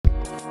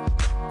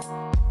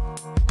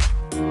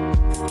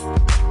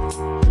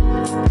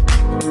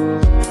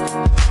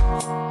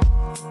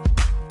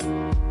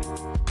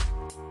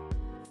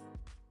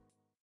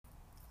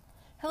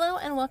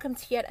welcome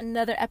to yet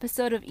another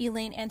episode of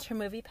Elaine and Her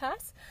Movie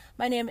Pass.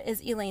 My name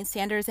is Elaine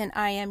Sanders and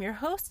I am your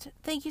host.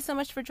 Thank you so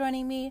much for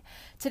joining me.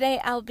 Today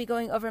I'll be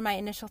going over my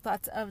initial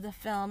thoughts of the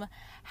film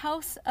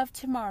House of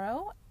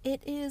Tomorrow.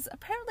 It is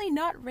apparently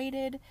not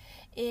rated.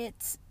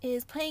 It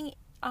is playing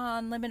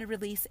on limited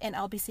release and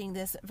I'll be seeing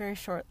this very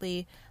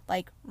shortly,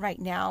 like right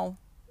now.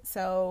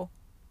 So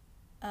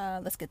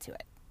let's get to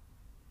it.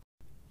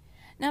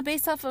 Now,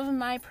 based off of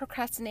my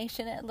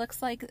procrastination, it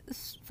looks like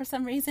for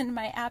some reason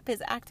my app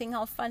is acting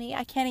all funny.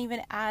 I can't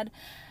even add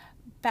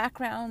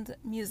background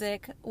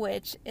music,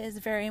 which is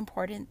very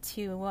important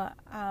to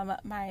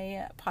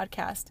my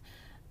podcast.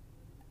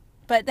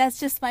 But that's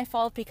just my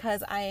fault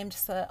because I am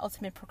just an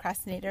ultimate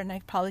procrastinator and I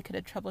probably could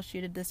have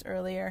troubleshooted this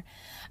earlier.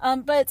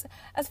 But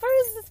as far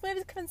as this movie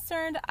is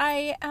concerned,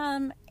 I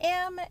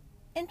am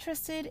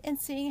interested in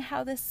seeing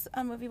how this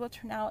movie will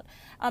turn out.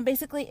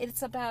 Basically,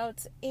 it's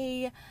about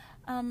a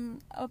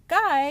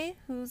guy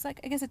who's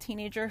like, I guess, a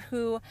teenager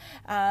who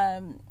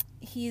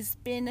he's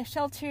been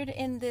sheltered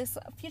in this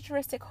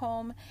futuristic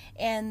home,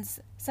 and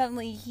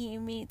suddenly he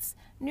meets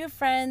new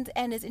friends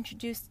and is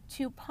introduced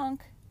to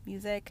punk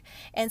music,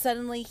 and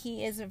suddenly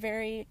he is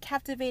very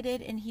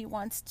captivated and he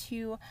wants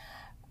to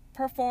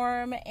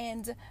perform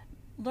and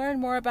learn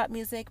more about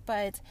music.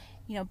 But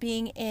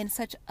being in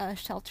such a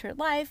sheltered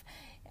life,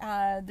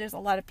 there's a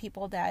lot of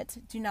people that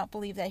do not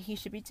believe that he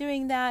should be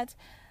doing that.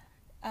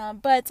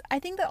 But I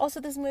think that also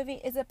this movie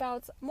is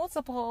about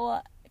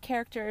multiple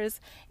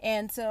characters,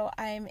 and so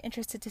I'm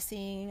interested to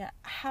seeing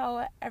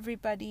how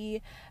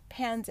everybody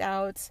pans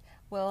out.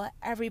 Will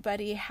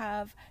everybody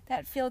have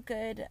that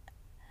feel-good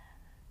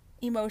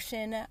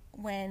emotion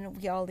when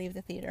we all leave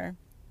the theater?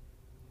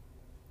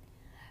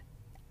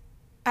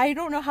 I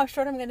don't know how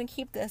short I'm going to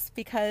keep this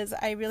because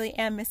I really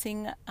am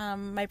missing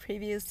my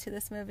previews to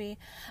this movie.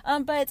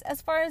 But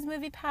as far as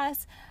Movie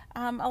Pass,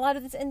 a lot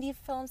of these indie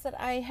films that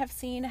I have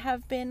seen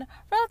have been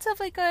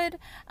relatively good.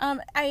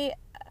 I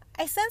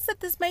sense that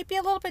this might be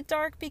a little bit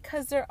dark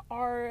because there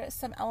are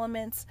some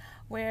elements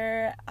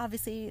where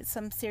obviously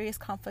some serious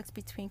conflicts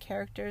between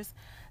characters.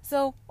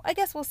 So I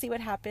guess we'll see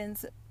what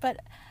happens. But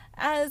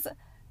as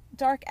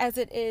dark as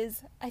it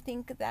is, I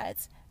think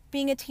that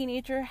being a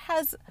teenager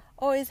has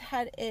always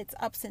had its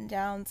ups and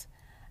downs.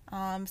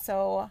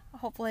 So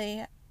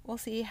hopefully we'll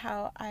see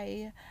how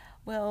I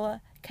will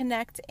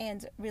connect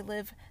and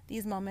relive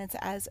these moments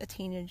as a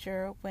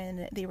teenager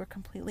when they were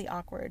completely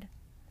awkward.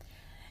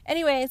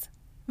 Anyways,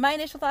 my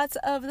initial thoughts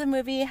of the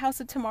movie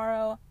House of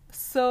Tomorrow.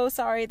 So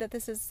sorry that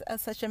this is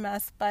such a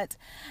mess, but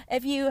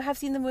if you have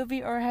seen the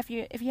movie or if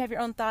you have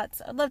your own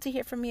thoughts, I'd love to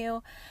hear from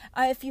you.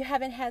 If you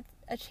haven't had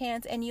a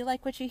chance and you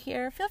like what you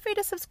hear, feel free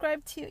to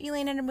subscribe to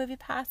Elaine and Her Movie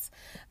Pass.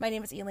 My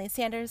name is Elaine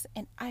Sanders,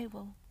 and I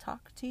will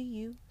talk to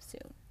you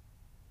soon.